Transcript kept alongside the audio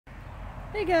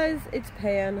Hey guys, it's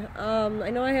Pan. I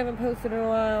know I haven't posted in a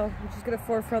while. I'm just gonna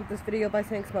forefront this video by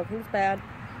saying smoking's bad.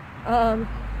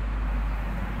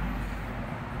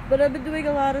 But I've been doing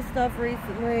a lot of stuff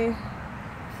recently.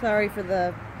 Sorry for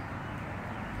the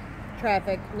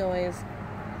traffic noise.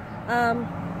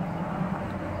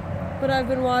 But I've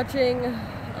been watching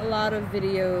a lot of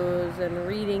videos and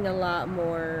reading a lot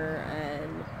more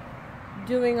and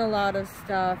doing a lot of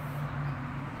stuff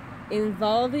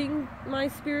involving my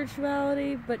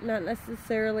spirituality, but not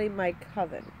necessarily my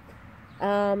coven.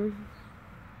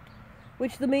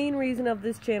 Which the main reason of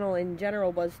this channel in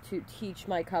general was to teach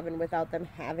my coven without them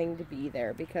having to be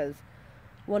there, because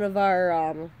one of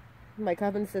our, my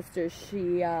coven sisters,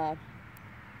 she's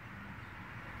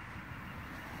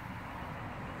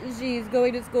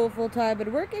going to school full time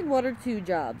and working 1 or 2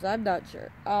 jobs, I'm not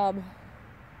sure.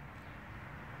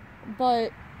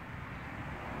 But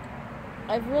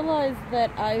I've realized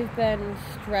that I've been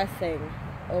stressing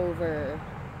over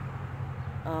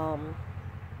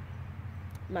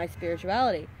my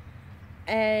spirituality,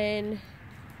 and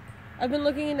I've been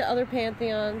looking into other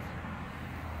pantheons,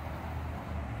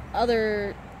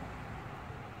 other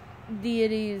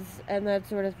deities, and that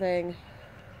sort of thing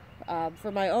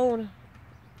for my own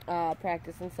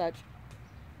practice and such.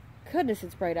 Goodness,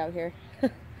 it's bright out here.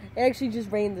 It actually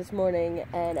just rained this morning,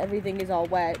 and everything is all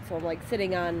wet, so I'm, like,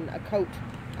 sitting on a coat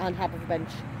on top of a bench.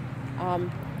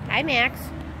 Hi, Max.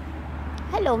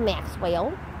 Hello,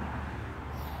 Maxwell.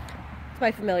 It's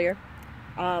my familiar.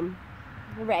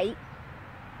 Right.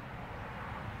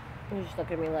 You're just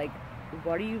looking at me like,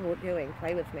 what are you doing?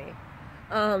 Play with me.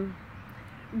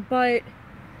 But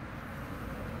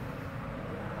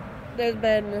there's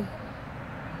been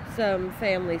some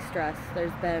family stress.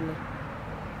 There's been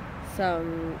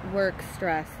some work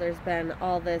stress. There's been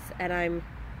all this, and I'm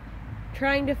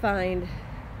trying to find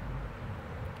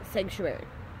sanctuary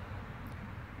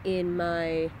in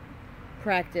my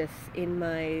practice, in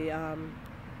my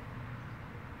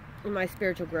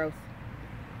spiritual growth.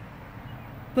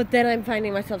 But then I'm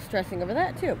finding myself stressing over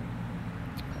that too,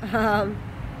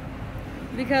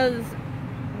 because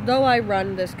though I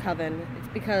run this coven,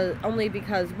 it's only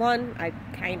because one, I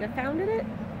kind of founded it,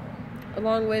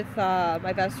 along with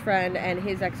my best friend and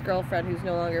his ex-girlfriend, who's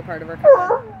no longer part of our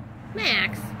coven.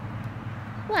 Max!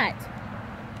 What?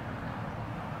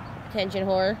 Attention,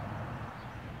 whore.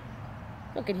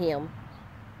 Look at him.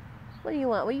 What do you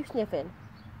want? What are you sniffing?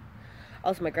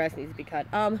 Also, my grass needs to be cut.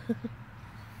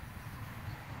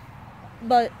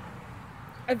 But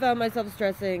I found myself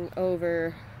stressing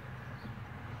over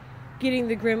getting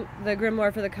the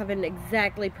grimoire for the coven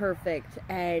exactly perfect,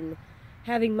 and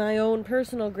having my own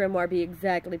personal grimoire be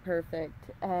exactly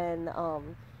perfect, and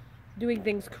doing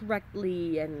things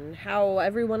correctly, and how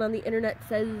everyone on the internet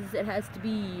says it has to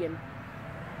be, and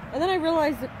then I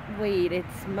realized that, wait,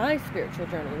 it's my spiritual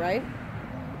journey, right?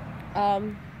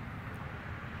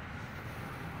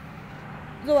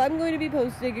 So I'm going to be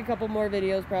posting a couple more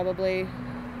videos, probably,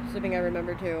 assuming I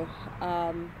remember to.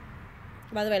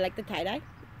 By the way, like the tie-dye?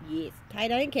 Yes.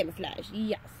 Tie-dye and camouflage,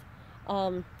 yes.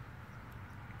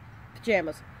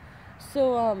 Pajamas.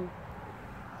 So,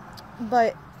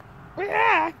 but,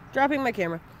 dropping my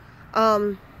camera.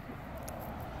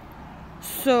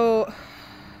 So,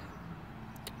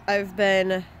 I've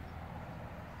been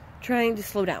trying to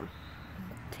slow down.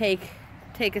 Take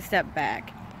a step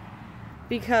back.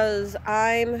 Because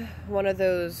I'm one of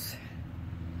those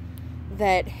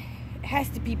that has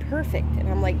to be perfect. And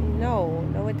I'm like, no,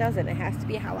 it doesn't. It has to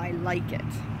be how I like it.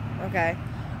 Okay?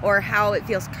 Or how it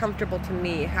feels comfortable to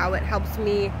me, how it helps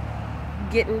me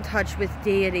get in touch with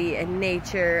deity and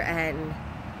nature and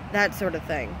that sort of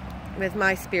thing with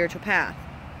my spiritual path.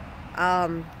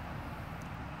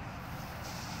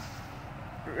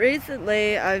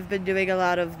 Recently, I've been doing a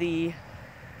lot of the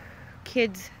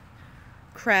kids'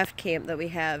 craft camp that we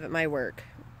have at my work.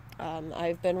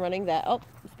 I've been running that. Oh,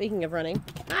 speaking of running,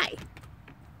 hi.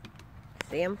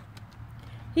 See him?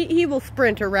 He will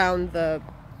sprint around the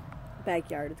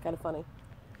backyard. It's kind of funny.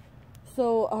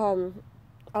 So,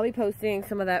 I'll be posting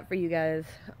some of that for you guys.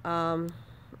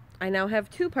 I now have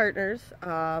 2 partners.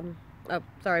 Oh,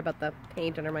 sorry about the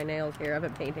paint under my nails here. I've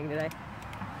been painting today.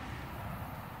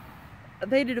 I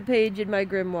painted a page in my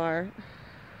grimoire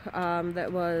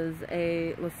that were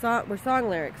song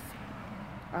lyrics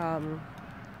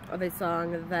of a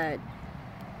song that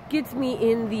gets me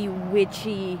in the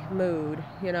witchy mood,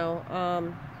 you know.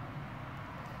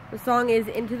 The song is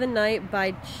Into the Night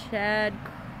by Chad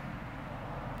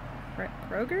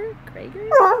Kroger?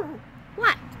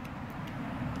 What?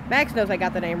 Max knows I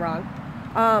got the name wrong.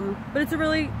 But it's a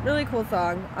really, really cool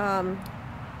song.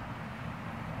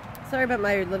 Sorry about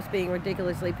my lips being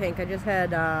ridiculously pink. I just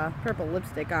had purple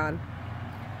lipstick on.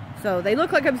 So they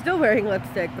look like I'm still wearing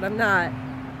lipstick, but I'm not.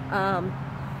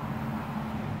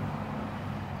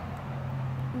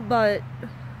 But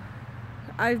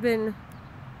I've been,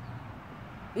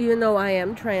 even though I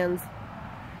am trans,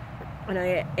 and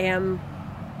I am,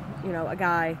 you know, a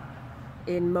guy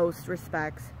in most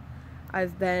respects,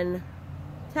 I've been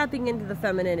tapping into the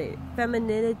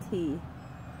femininity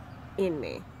in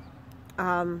me.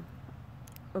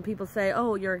 When people say,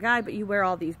 oh, you're a guy, but you wear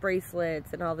all these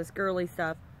bracelets and all this girly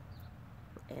stuff.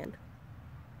 And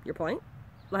your point?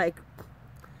 Like,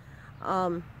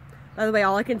 by the way,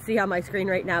 all I can see on my screen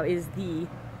right now is the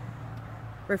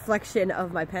reflection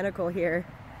of my pentacle here.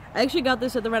 I actually got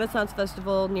this at the Renaissance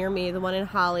Festival near me, the one in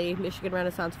Holly, Michigan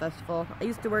Renaissance Festival. I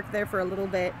used to work there for a little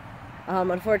bit.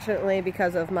 Unfortunately,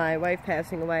 because of my wife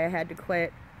passing away, I had to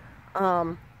quit.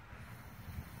 But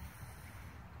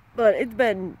it's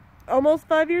been almost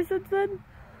 5 years since then.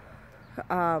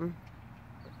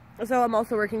 So I'm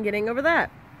also working getting over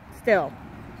that still.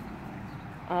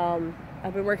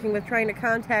 I've been working with trying to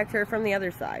contact her from the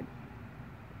other side.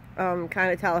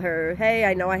 Kind of tell her, hey,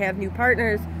 I know I have new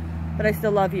partners, but I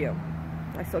still love you.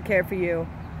 I still care for you.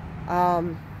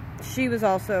 She was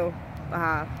also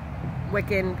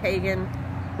Wiccan, pagan,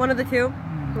 one of the two,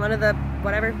 one of the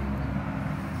whatever.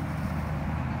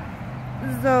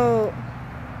 So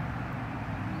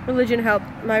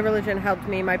my religion helped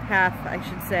me, my path, I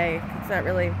should say. It's not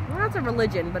really, well, it's a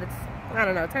religion, but it's, I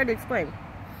don't know, it's hard to explain.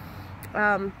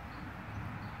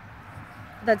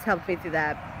 That's helped me through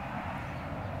that.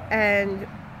 And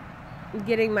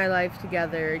getting my life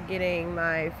together, getting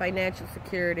my financial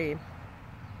security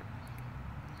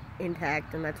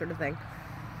intact and that sort of thing.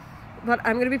 But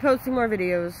I'm going to be posting more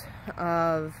videos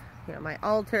of, you know, my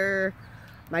altar,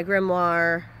 my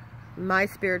grimoire, my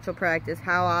spiritual practice,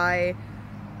 how I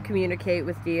communicate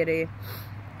with deity.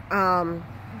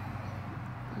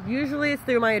 Usually it's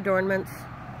through my adornments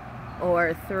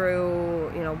or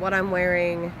through, you know, what I'm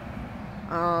wearing,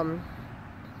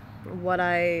 what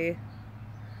I,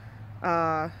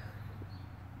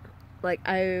 like,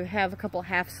 I have a couple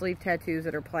half-sleeve tattoos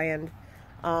that are planned,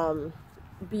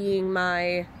 being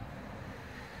my,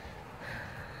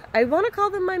 I want to call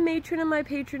them my matron and my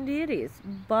patron deities,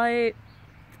 but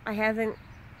I haven't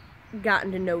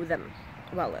gotten to know them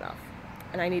well enough,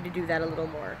 and I need to do that a little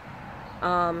more.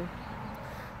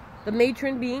 The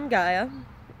matron being Gaia,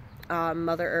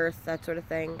 Mother Earth, that sort of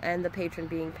thing, and the patron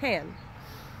being Pan.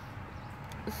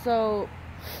 So,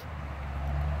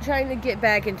 trying to get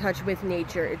back in touch with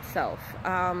nature itself.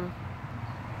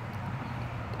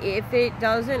 If it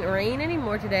doesn't rain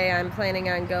anymore today, I'm planning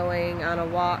on going on a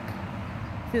walk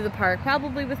through the park,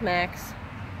 probably with Max,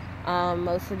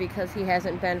 mostly because he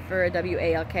hasn't been for a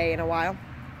WALK in a while.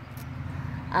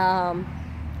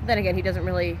 Then again, he doesn't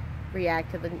really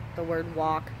react to the word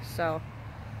walk, so.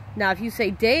 Now, if you say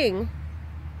ding,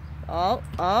 oh,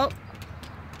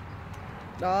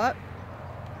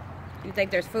 you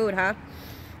think there's food, huh?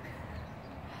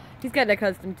 He's gotten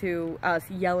accustomed to us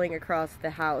yelling across the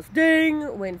house,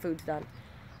 ding, when food's done.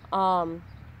 Kind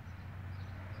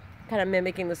of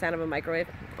mimicking the sound of a microwave,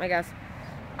 I guess.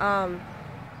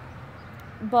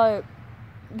 But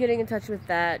getting in touch with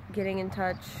that, getting in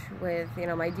touch with, you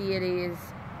know, my deities,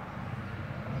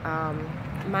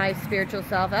 my spiritual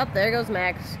self. Oh, there goes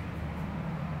Max.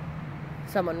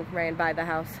 Someone ran by the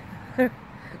house.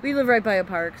 We live right by a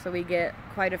park, so we get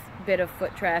quite a bit of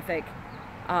foot traffic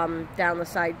down the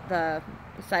side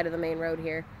of the main road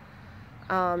here.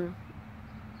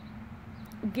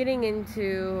 Getting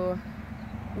into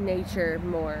nature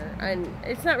more, and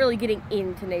it's not really getting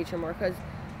into nature more, because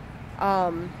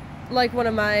like one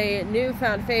of my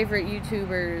newfound favorite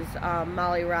YouTubers,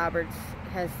 Molly Roberts,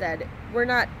 has said, we're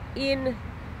not in,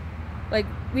 like,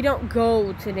 we don't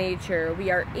go to nature, we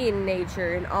are in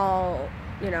nature in all,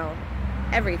 you know,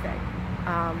 everything.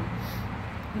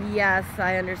 Yes,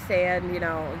 I understand, you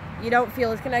know, you don't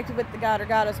feel as connected with the god or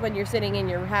goddess when you're sitting in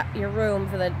your room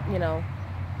for the, you know,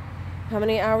 how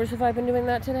many hours have I been doing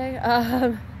that today?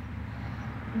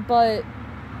 But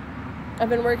I've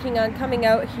been working on coming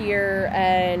out here,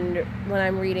 and when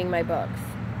I'm reading my books,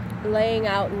 laying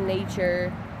out in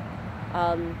nature.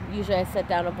 Usually I set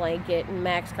down a blanket and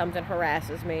Max comes and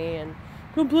harasses me and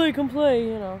come play,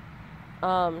 you know.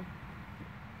 What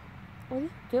are you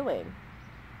doing?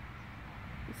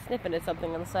 He's sniffing at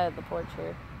something on the side of the porch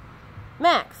here.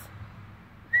 Max!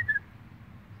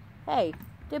 Hey,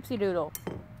 Dipsy Doodle.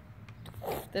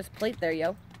 This plate there,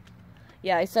 yo.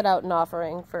 Yeah, I set out an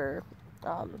offering for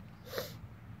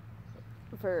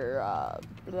what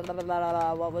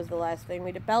was the last thing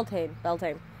we did? Beltane.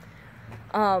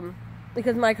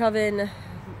 because my coven,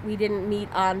 we didn't meet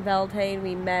on Beltane,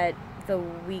 we met the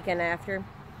weekend after.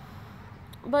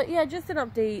 But yeah, just an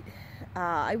update.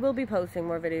 I will be posting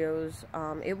more videos.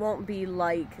 It won't be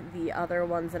like the other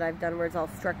ones that I've done where it's all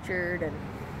structured and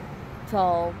it's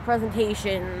all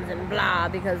presentations and blah,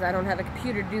 because I don't have a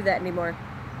computer to do that anymore.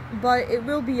 But it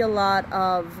will be a lot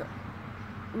of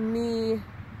me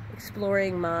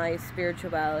exploring my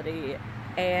spirituality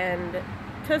and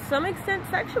to some extent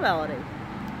sexuality.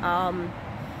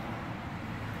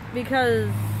 Because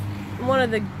one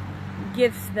of the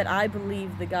gifts that I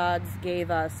believe the gods gave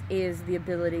us is the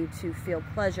ability to feel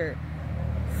pleasure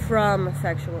from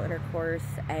sexual intercourse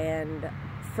and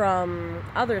from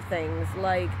other things,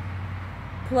 like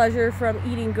pleasure from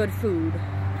eating good food,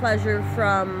 pleasure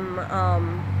from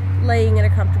laying in a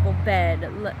comfortable bed,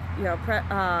 you know,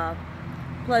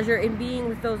 pleasure in being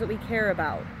with those that we care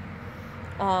about.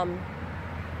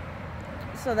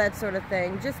 So that sort of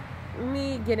thing. Just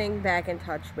me getting back in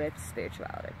touch with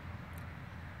spirituality.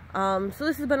 So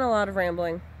this has been a lot of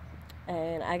rambling,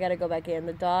 and I gotta go back in.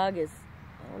 The dog is,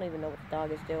 I don't even know what the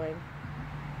dog is doing.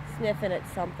 Sniffing at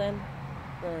something.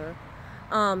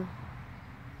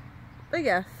 But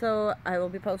yeah, so I will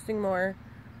be posting more.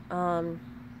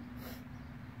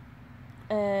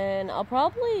 And I'll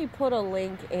probably put a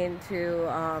link into,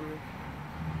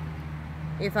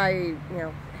 if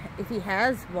if he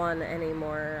has one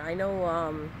anymore. I know,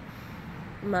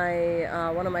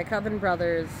 one of my coven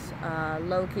brothers,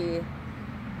 Loki,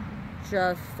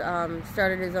 just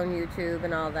started his own YouTube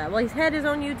and all that. Well, he's had his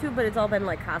own YouTube, but it's all been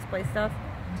like cosplay stuff.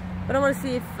 But I want to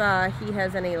see if he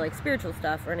has any like spiritual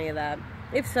stuff or any of that.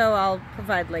 If so, I'll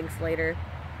provide links later.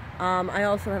 I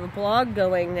also have a blog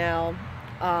going now.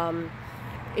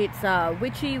 It's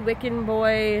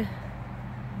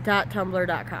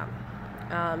witchywiccanboy.tumblr.com.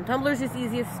 Tumblr's just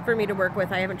easiest for me to work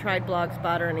with. I haven't tried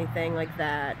Blogspot or anything like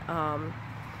that.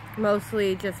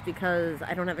 Mostly just because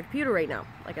I don't have a computer right now,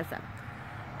 like I said.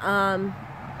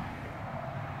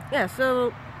 Yeah,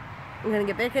 so I'm going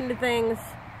to get back into things.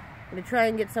 I'm going to try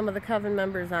and get some of the coven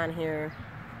members on here.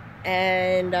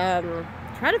 And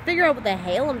try to figure out what the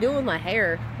hell I'm doing with my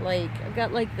hair. Like, I've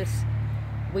got like this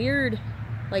weird,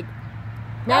 like,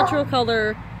 natural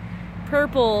color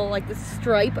purple, like this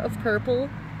stripe of purple.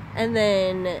 And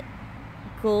then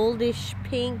goldish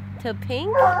pink to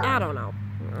pink? I don't know.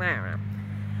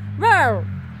 Bro!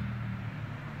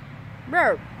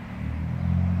 Bro!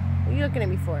 What are you looking at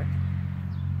me for?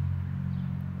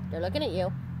 They're looking at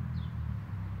you.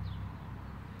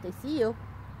 They see you.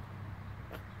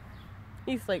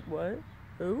 He's like, what?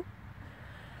 Who?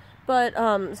 But,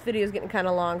 this video is getting kind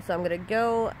of long, so I'm gonna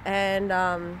go and,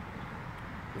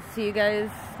 see you guys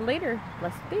later.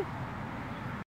 Blessed be.